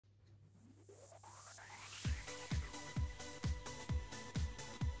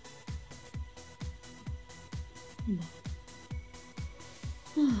Ba?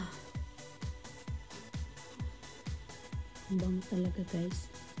 Ah. Ang bango talaga, guys.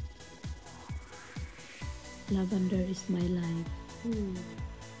 Lavender is my life.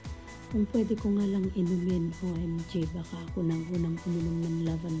 Kung pwede ko nga lang inumin, OMG, baka ako nang unang uminom ng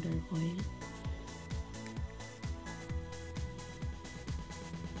lavender oil.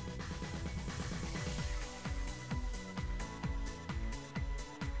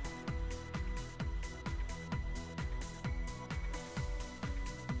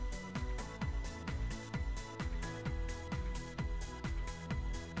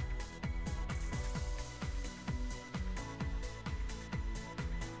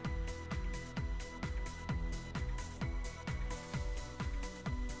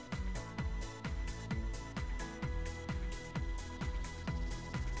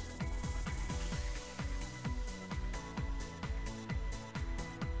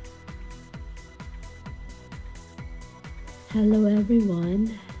 Hello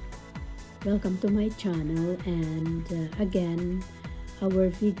everyone, welcome to my channel, and again our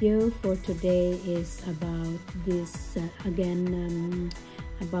video for today is about this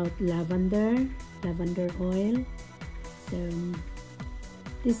about lavender oil. So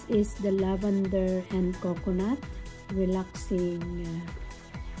this is the lavender and coconut relaxing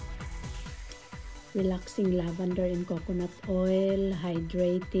lavender and coconut oil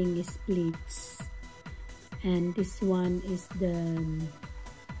hydrating splits. And this one is the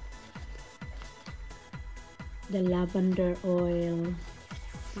lavender oil.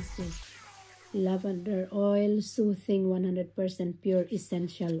 This is lavender oil soothing 100% pure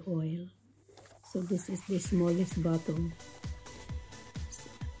essential oil. So this is the smallest bottle.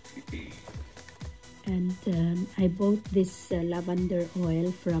 And I bought this lavender oil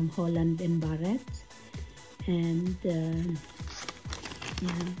from Holland and Barrett. And yeah,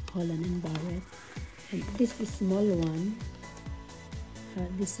 Holland and Barrett. And this is small one.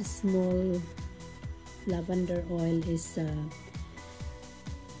 This is small lavender oil is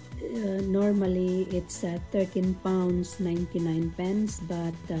normally it's 13 pounds 99 pence,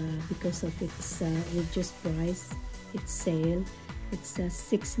 but because of its reduced price, its sale, it's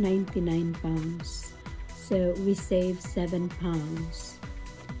 6.99 pounds. So we save 7 pounds.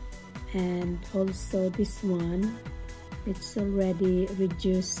 And also this one, it's already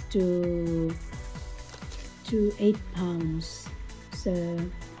reduced to 8 pounds. So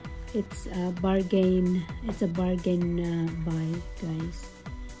it's a bargain. It's a bargain buy, guys.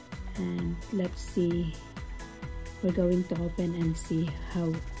 And let's see. We're going to open and see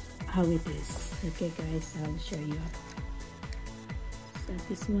how it is. Okay, guys, I'll show you. So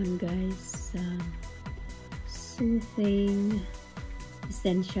this one, guys, soothing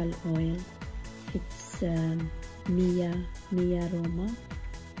essential oil. It's Miaroma.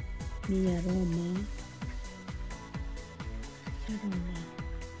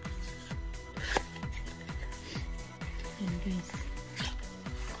 And guys,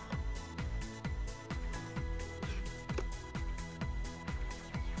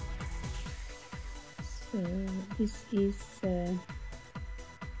 so this is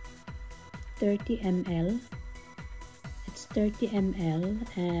 30 ml. It's 30 ml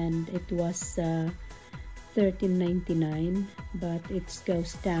and it was $13.99, but it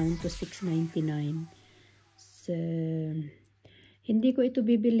goes down to $6.99. So hindi ko ito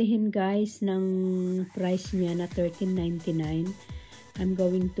bibilihin, guys, ng price niya na $13.99. I'm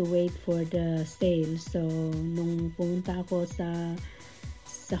going to wait for the sale. So nung pumunta ako sa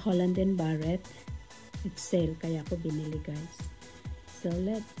Holland and Barrett, it's sale, kaya ako binili, guys. So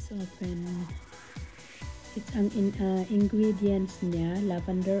let's open. It's ang ingredients niya: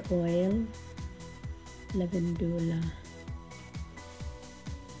 lavender oil, lavandula,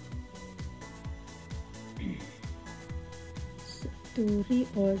 to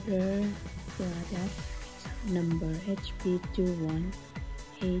reorder product number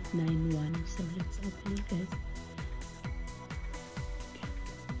HP21891. So let's open it, guys. Okay.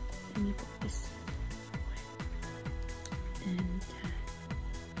 Let me put this. And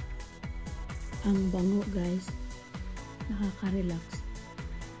ang bango, guys, nakaka-relax.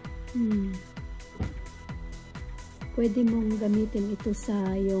 Pwede mong gamitin ito sa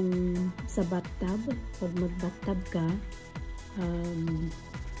bathtub. Pag mag-bathtub ka, a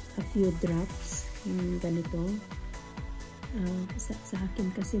few drops, ganito. Sa akin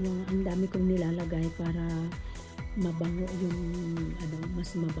kasi ang dami kong nilalagay para mabango yung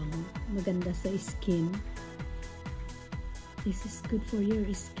mas mabango. Maganda sa skin. This is good for your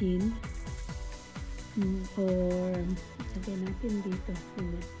skin. Or lagyan natin dito.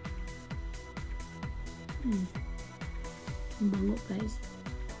 Ang bango, guys.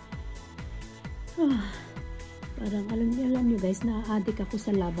 Parang alam niyo guys, na-addict ako sa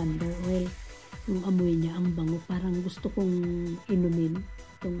lavender oil. Yung amoy niya, ang bango. Parang gusto kong inumin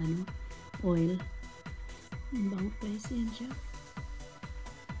itong ano, oil. Ang bango guys, yan siya.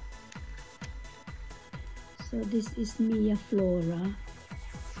 So this is Miaroma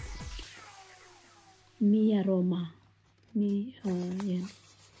yan.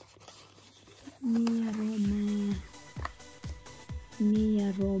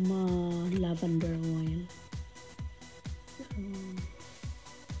 Miaroma Lavender oil. So,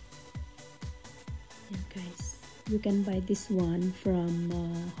 yan guys. You can buy this one from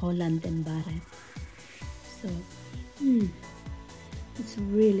Holland and Barrett. So, it's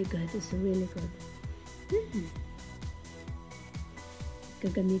really good. It's really good.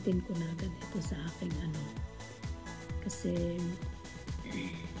 Gagamitin ko na agad ito sa aking ano. Kasi,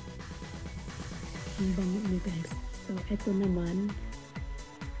 ang bango niyo guys. So, ito naman,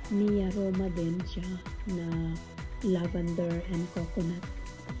 Miaroma din siya na lavender and coconut.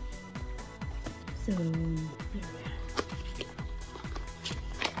 So, here we are.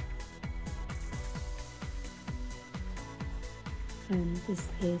 And this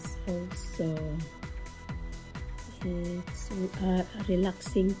is also, it's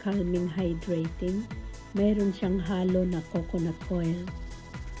relaxing, calming, hydrating. Mayroon siyang halo na coconut oil.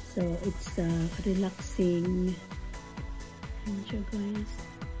 So, it's relaxing. Ayan siya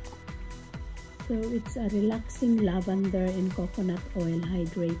guys. So, it's a relaxing lavender and coconut oil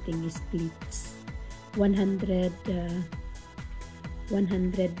hydrating splits. 100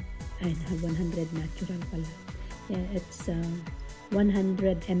 natural pala. Yeah, it's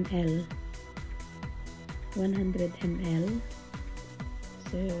 100 ml. 100 ml.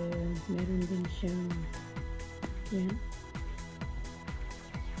 So, meron din siyang yan.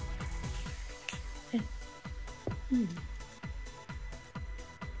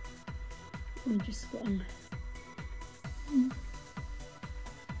 Oh, Diyos ko ang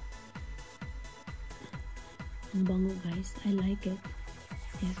bango guys. I like it.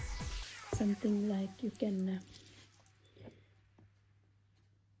 Yeah. Something like you can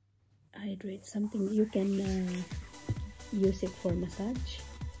hydrate. Something you can use it for massage.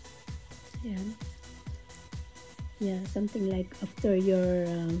 Yeah. Yeah, something like after your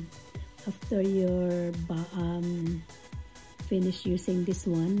finish using this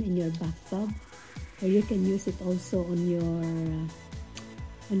one in your bathtub, or you can use it also on your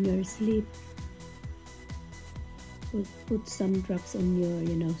sleep. Put some drops on your,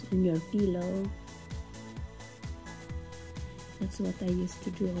 on your pillow. That's what I used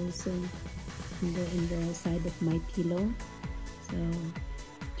to do also in the side of my pillow. So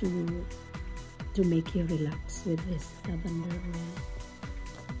to make you relax with this lavender oil.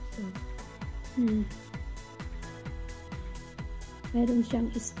 So, meron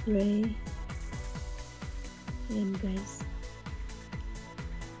siyang spray. Ayan guys.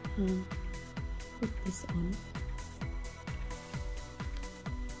 Put this on.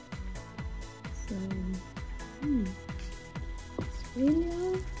 So, spray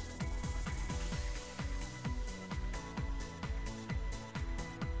niya.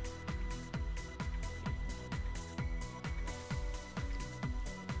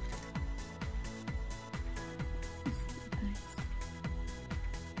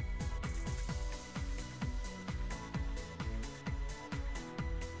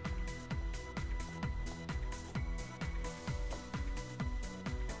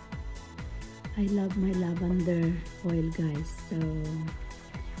 I love my lavender oil guys. So,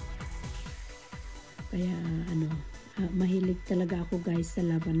 kaya mahilig talaga ako guys sa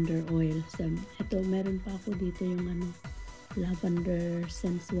lavender oil. So, ito meron pa ako dito yung lavender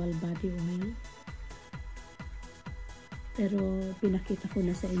sensual body oil. Pero pinakita ko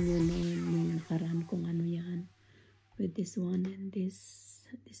na sa inyo nung nakaraan kung ano yan. With this one and this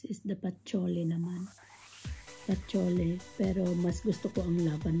is the patchouli naman. Patchouli, pero mas gusto ko ang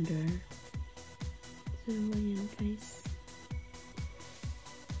lavender. So, ayan guys.